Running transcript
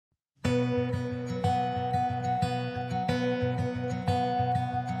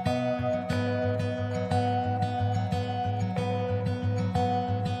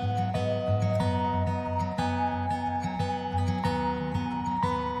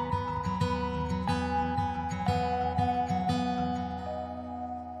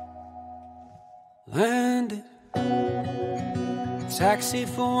taxi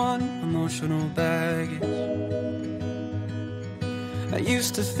for one emotional baggage. I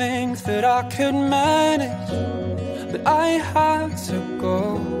used to think that I could manage, but I had to go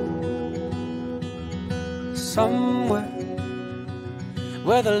somewhere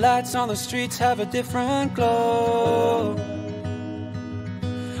where the lights on the streets have a different glow,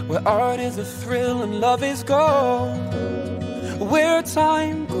 where art is a thrill and love is gold, where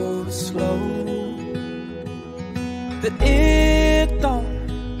time goes slow, that it don't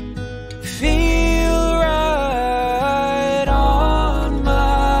feel right on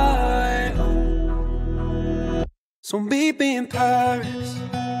my own. So meet me in Paris.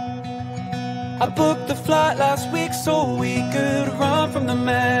 I booked the flight last week so we could run from the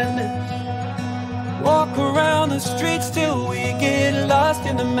madness, walk around the streets till we get lost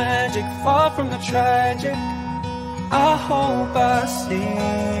in the magic, far from the tragic. I hope I see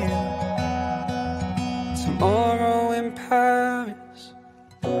you tomorrow in Paris,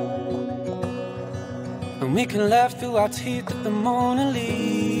 and we can laugh through our teeth at the Mona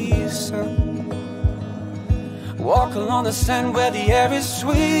Lisa, walk along the sand where the air is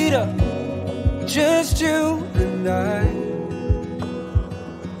sweeter, just you and I,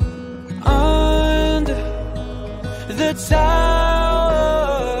 under the tower.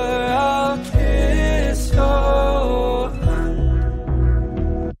 I'll kiss your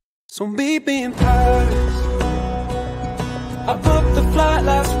hand. So meet me in Paris. I booked the flight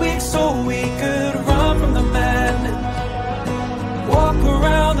last week so we could run from the madness, walk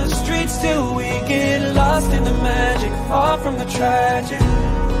around the streets till we get lost in the magic, far from the tragic.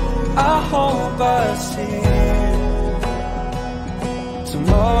 I hope I see you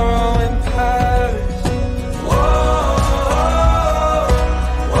tomorrow in Paris. Whoa,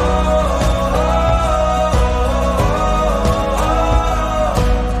 whoa, whoa.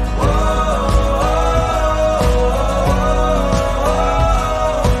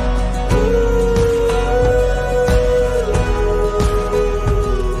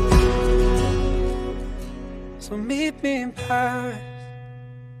 So meet me in Paris.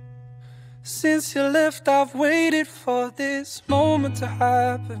 Since you left, I've waited for this moment to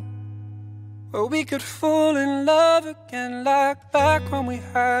happen, where we could fall in love again, like back when we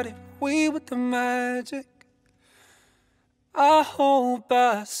had it, we with the magic. I hope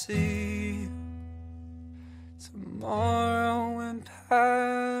I see you tomorrow in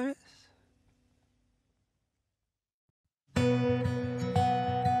Paris.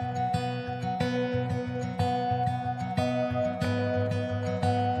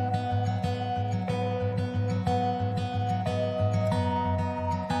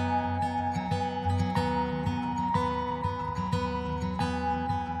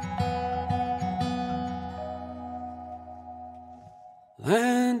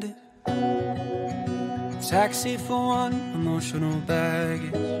 Landed, taxi for one emotional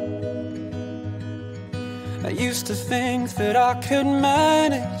baggage. I used to think that I could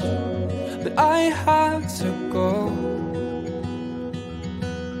manage, but I had to go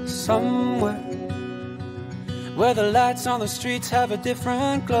somewhere where the lights on the streets have a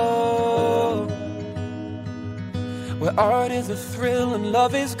different glow, where art is a thrill and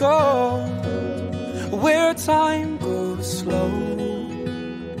love is gold, where time goes slow,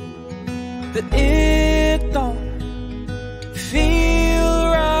 that it don't feel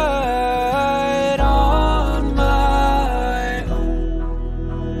right on my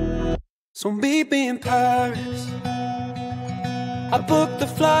own. So meet me in Paris. I booked the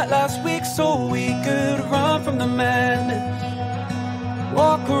flight last week so we could run from the madness,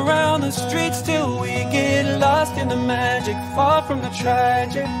 walk around the streets till we get lost in the magic, far from the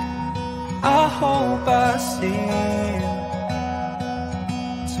tragic. I hope I see you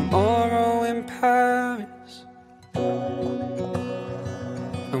tomorrow in Paris,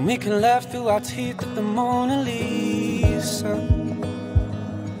 and we can laugh through our teeth at the Mona Lisa,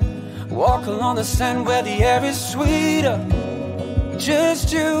 walk along the sand where the air is sweeter,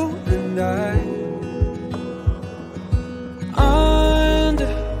 just you and I,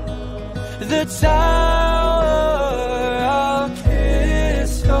 under the tower. I'll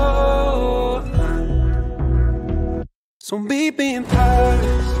kiss your hand. So meet me in Paris.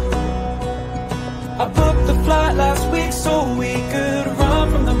 I booked the flight last week so we could run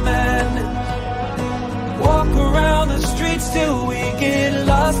from the madness, walk around the streets till we get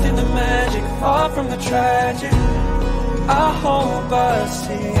lost in the magic, far from the tragic. I hope I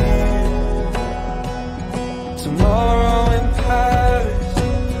see you tomorrow in Paris.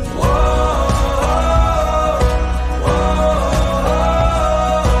 Whoa.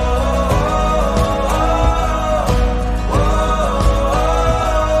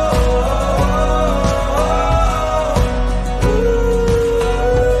 Ooh.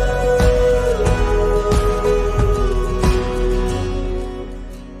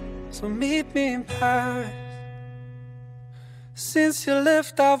 So meet me in Paris. Since you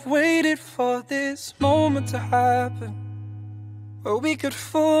left, I've waited for this moment to happen, where we could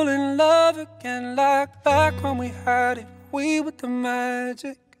fall in love again, like back when we had it, we with the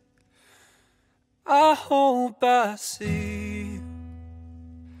magic. I hope I see you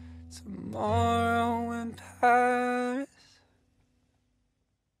tomorrow in Paris.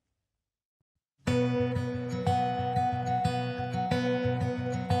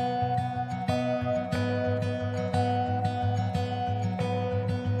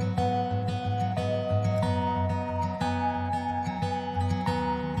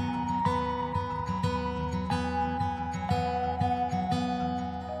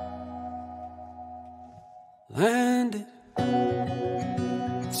 Landed,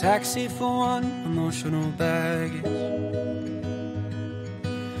 taxi for one, emotional baggage.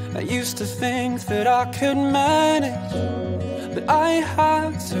 I used to think that I could manage, but I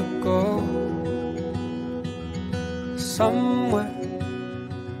had to go somewhere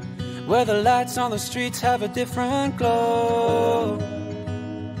where the lights on the streets have a different glow,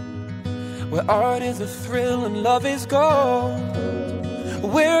 where art is a thrill and love is gold,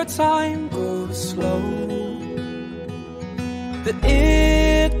 where time goes slow, that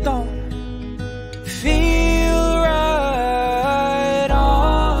it don't feel right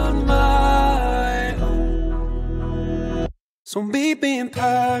on my own. So meet me in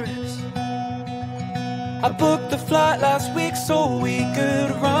Paris. I booked the flight last week so we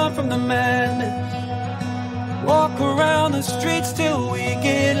could run from the madness, walk around the streets till we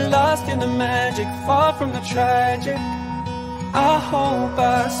get lost in the magic, far from the tragic. I hope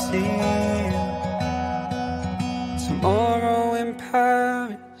I see you tomorrow in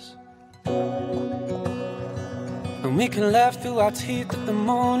Paris, and we can laugh through our teeth at the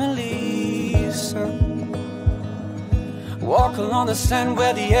Mona Lisa, walk along the sand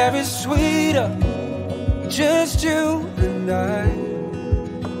where the air is sweeter, just you and I,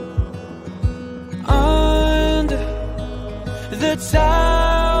 under the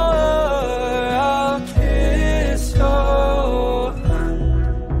tower. I'll kiss your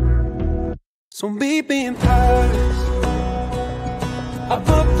hand. So meet me in Paris. I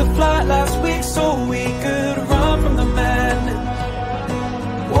booked the flight last week so we could run from the madness,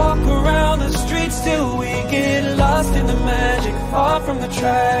 walk around the streets till we get lost in the magic, far from the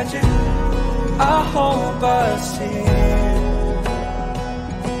tragic. I hope I see you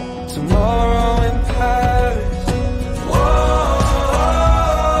tomorrow in Paris.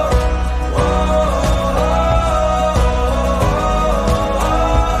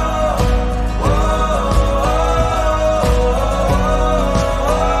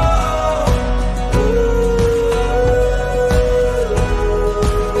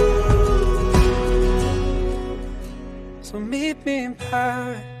 So meet me in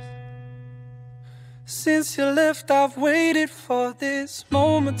Paris. Since you left, I've waited for this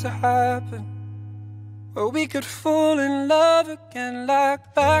moment to happen, where we could fall in love again,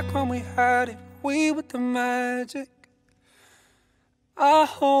 like back when we had it, we with the magic. I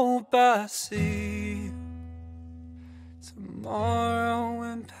hope I see you tomorrow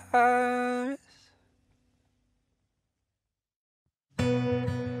in Paris.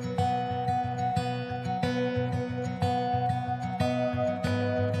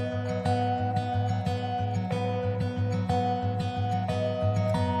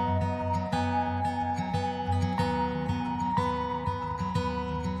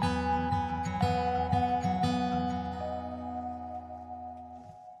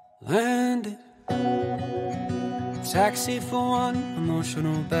 Landed, taxi for one,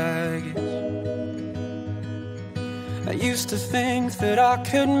 emotional baggage. I used to think that I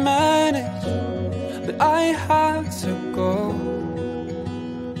could manage, but I had to go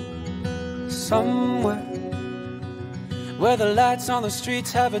somewhere where the lights on the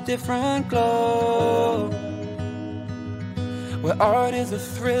streets have a different glow, where art is a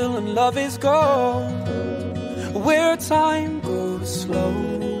thrill and love is gold, where time goes slow,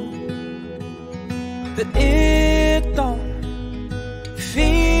 that it don't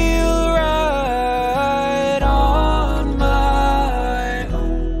feel right on my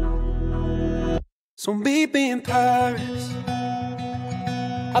own. So meet me in Paris.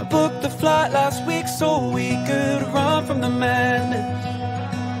 I booked the flight last week so we could run from the madness,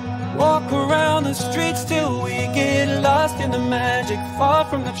 walk around the streets till we get lost in the magic, far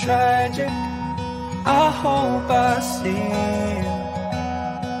from the tragic. I hope I see you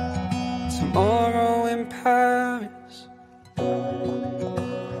tomorrow in Paris,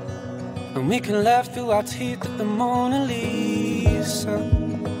 and we can laugh through our teeth at the Mona Lisa,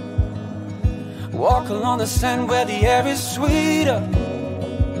 walk along the sand where the air is sweeter,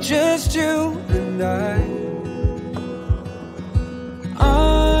 just just you and I.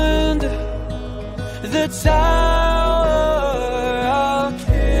 Under the tower, I'll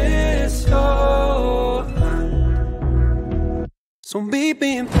kiss your hand. So meet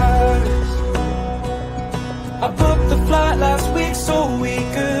me in Paris. I booked the flight last week so we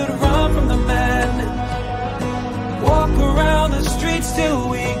could run from the madness. Walk around the streets till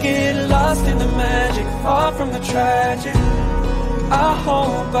we get lost in the magic, far from the tragic. I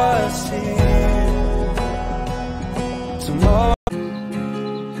hope I see you tomorrow.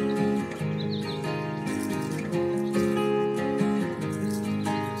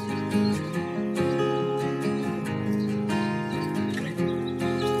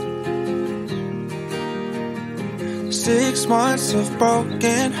 6 months of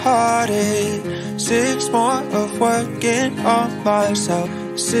broken hearted, 6 more of working on myself.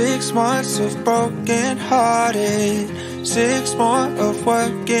 6 months of broken hearted, 6 more of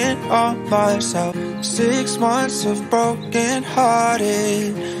working on myself. 6 months of broken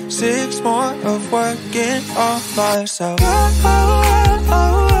hearted, 6 more of working on myself.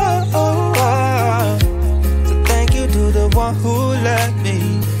 So thank you to the one who let me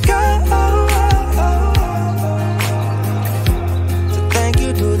go.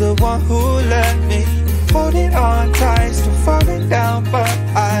 To the one who let me hold it on tight, still falling down, but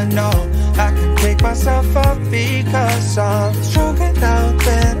I know I can pick myself up because I'm stronger now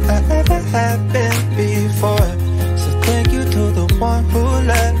than I ever have been before. So thank you to the one who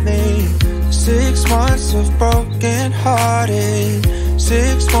let me. 6 months of broken hearted,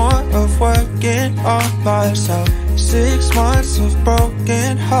 6 more of working on myself. 6 months of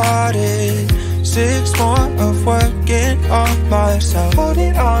broken hearted, 6 more of working on myself.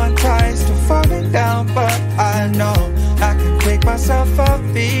 Holding on tight, still falling down, but I know I can pick myself up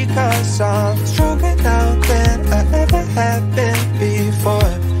because I'm stronger now than I ever have been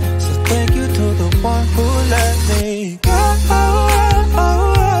before. So thank you to the one who let me go.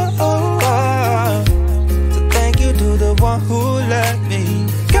 So thank you to the one who let me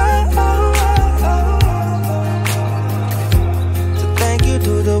go. So thank you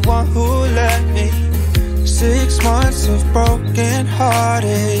to the one who let me. 6 months of broken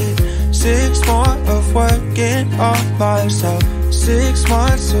hearted, 6 more of working on myself. 6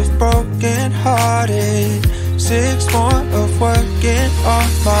 months of broken hearted, 6 more of working on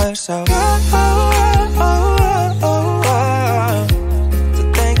myself. So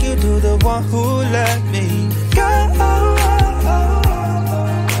thank you to the one who let me go.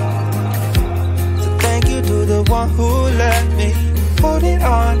 So thank you to the one who let me hold it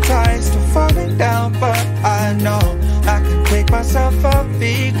on tight, still falling down, but I know I can pick myself up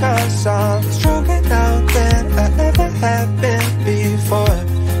because I'm stronger now than I ever have been before.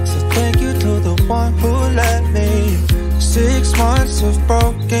 So thank you to the one who let me. 6 months of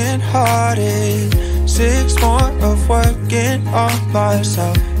broken hearted, 6 more of working on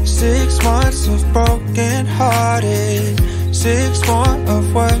myself. 6 months of broken hearted, 6 more of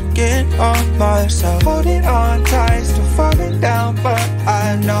working on myself. Holding on tight, still falling down, but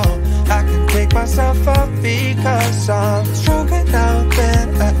I know I can pick myself up because I'm stronger now than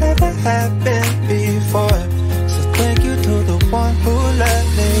I ever have been before. So thank you to the one who let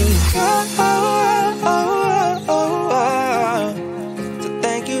me go. So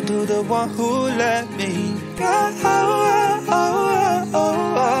thank you to the one who let me go.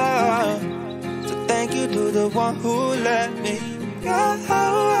 So thank you to the one who let me go.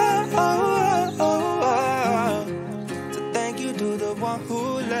 So thank you to the one who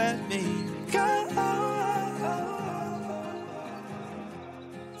let me go.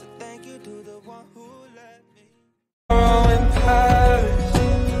 So thank you to the one who let me. In Paris.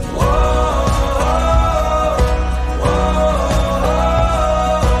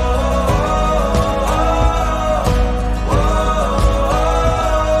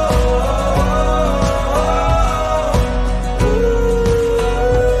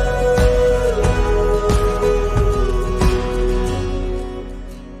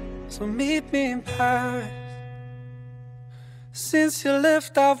 So meet me in Paris. Since you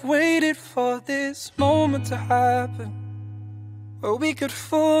left, I've waited for this moment to happen, where we could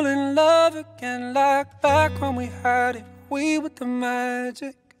fall in love again, like back when we had it, we with the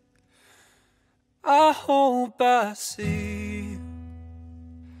magic. I hope I see you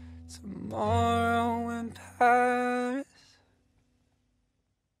tomorrow in Paris.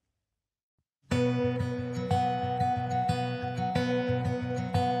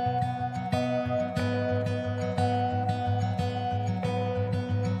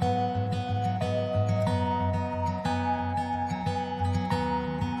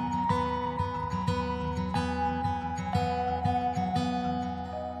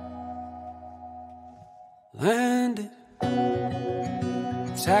 landed.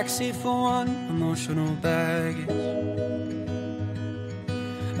 Taxi for one, emotional baggage.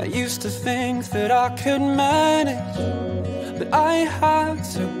 I used to think that I could manage, but I had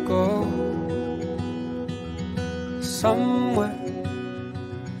to go somewhere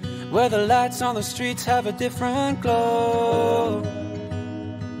where the lights on the streets have a different glow,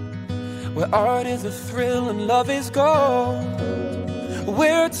 where art is a thrill and love is gold,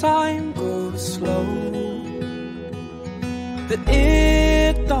 where time goes slow, that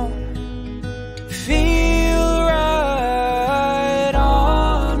it don't feel right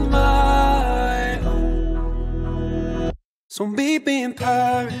on my own. So meet me in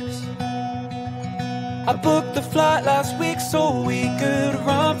Paris. I booked the flight last week so we could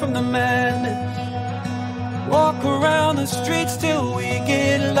run from the madness, walk around the streets till we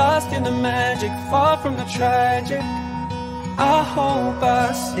get lost in the magic, far from the tragic. I hope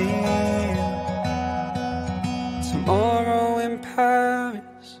I see you tomorrow in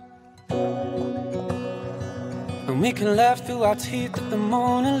Paris, and we can laugh through our teeth at the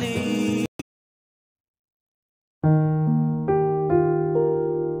Mona Lisa.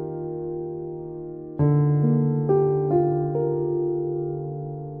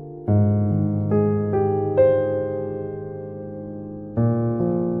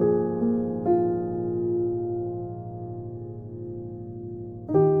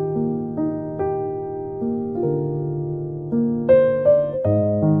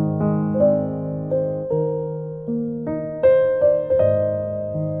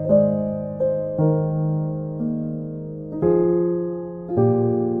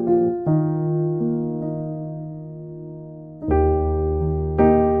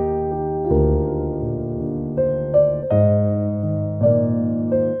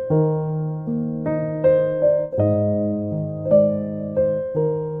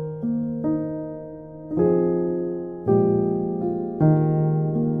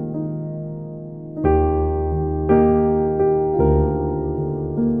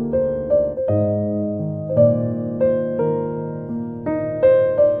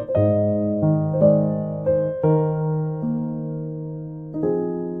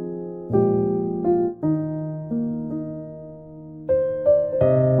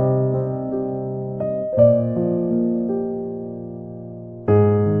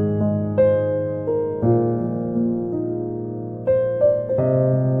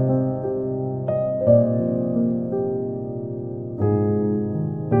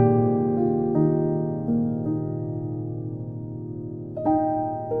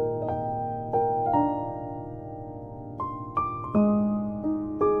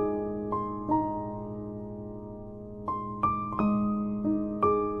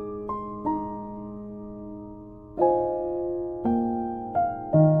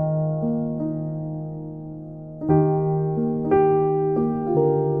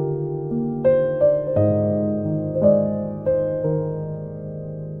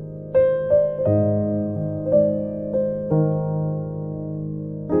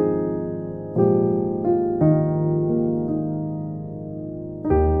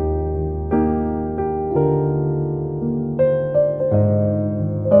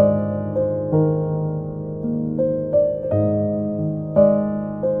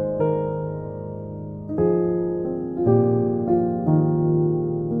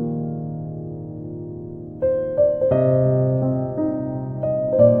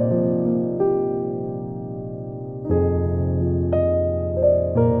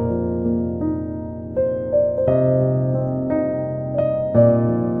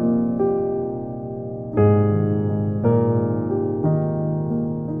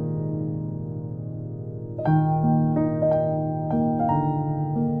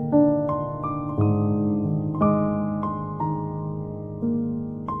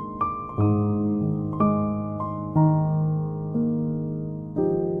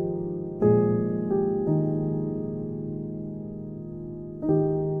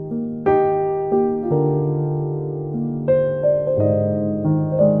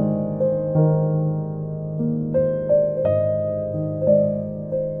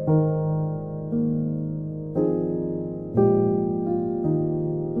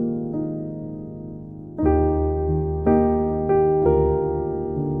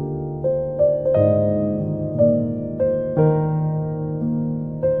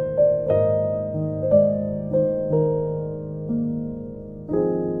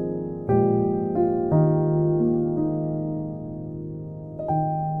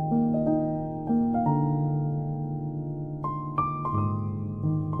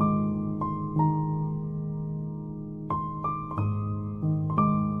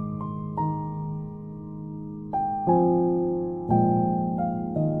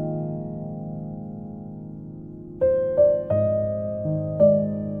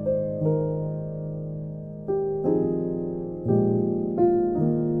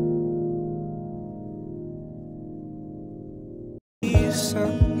 nicer.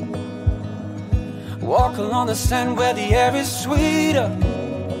 Walk along the sand where the air is sweeter.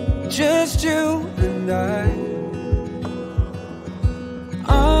 Just you and I.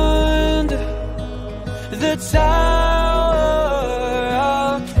 Under the tower,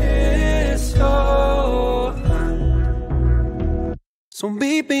 I'll kiss your hand. So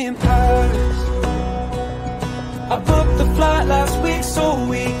meet me in Paris. I booked the flight last week so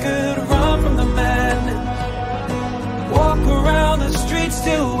we could run from the madness. Walk around the streets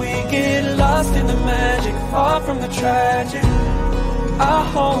till we get lost in the magic, far from the tragic. I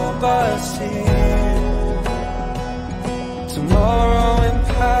hope I see you tomorrow in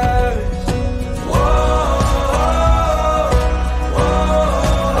Paris.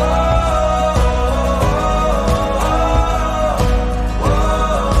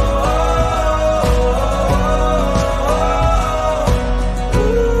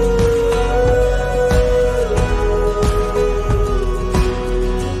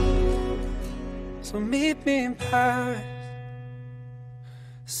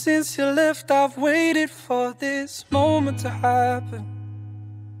 Since you left, I've waited for this moment to happen,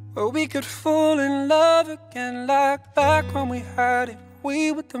 where we could fall in love again, like back when we had it,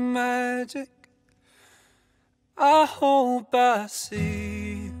 we with the magic. I hope I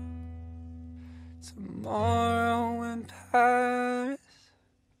see you tomorrow in Paris.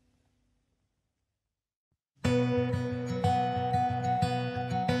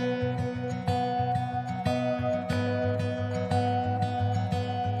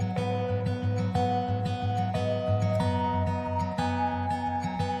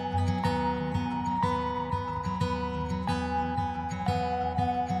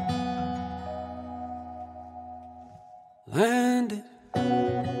 Landed,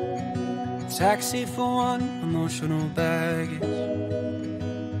 taxi for one, emotional baggage.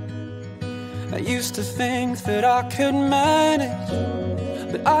 I used to think that I could manage,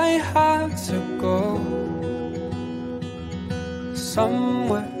 but I had to go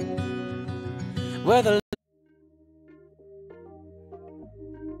somewhere where the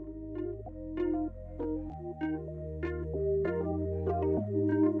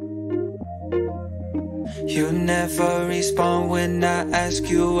You never respond when I ask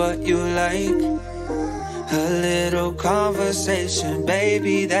you what you like. A little conversation,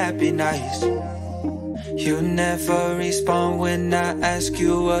 baby, that'd be nice. You never respond when I ask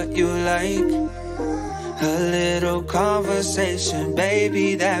you what you like. A little conversation,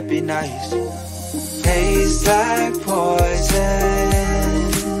 baby, that'd be nice. Tastes like poison,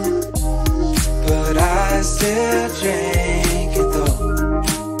 but I still drink it though.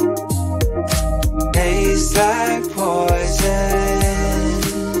 Tastes like poison,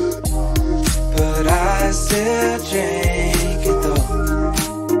 but I still drink it though.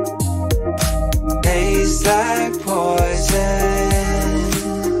 Tastes like poison,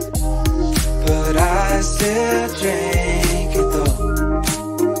 but I still drink it though.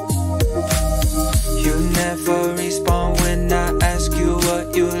 You never respond when I ask you what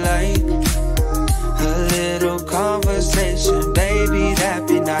you like. A little conversation, baby, that'd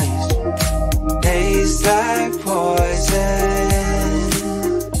be nice. Tastes like poison,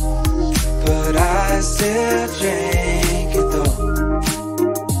 but I still drink it though.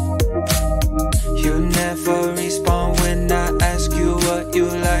 You never respond when I ask you what you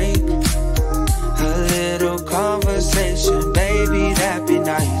like. A little conversation, baby, that'd be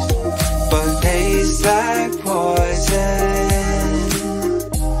nice. But tastes like poison,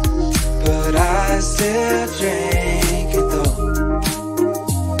 but I still drink it though.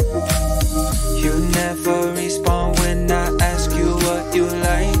 You never respond when I ask you what you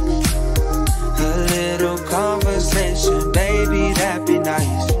like. A little conversation, baby, that'd be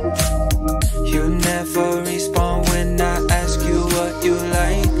nice. You never respond when I ask you what you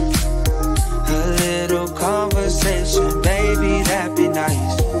like. A little conversation, baby, that'd be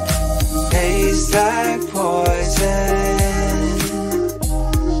nice. Tastes like poison,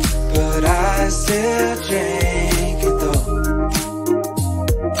 but I still drink it though.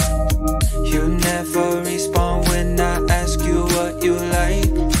 You never respond when I ask you what you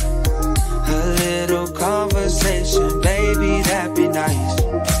like. A little conversation, baby, that'd be nice.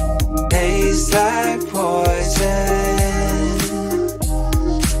 Tastes like poison,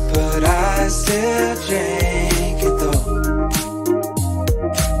 but I still drink it though.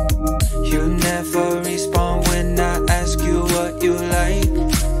 You never respond when I ask you what you like.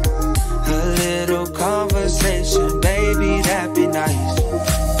 A little conversation, baby, that'd be nice.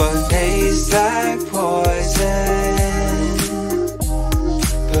 But tastes like poison,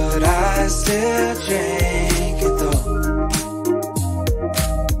 but I still drink it though.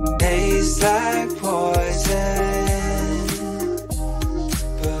 Tastes like poison,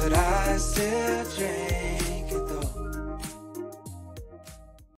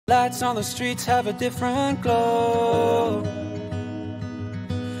 Lights on the streets have a different glow,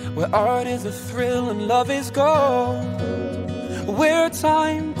 where art is a thrill and love is gold, where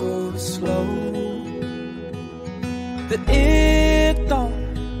time goes slow, that it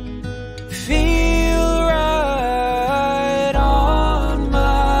don't feel right on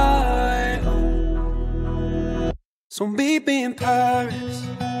my own. So meet me in Paris.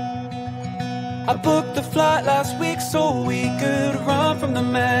 I booked the flight last week so we could run from the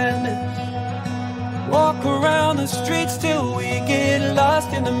madness, walk around the streets till we get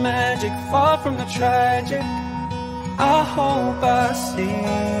lost in the magic, far from the tragic. I hope I see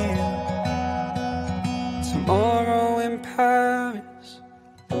you tomorrow in Paris,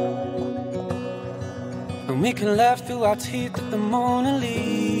 and we can laugh through our teeth at the Mona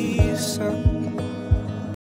Lisa.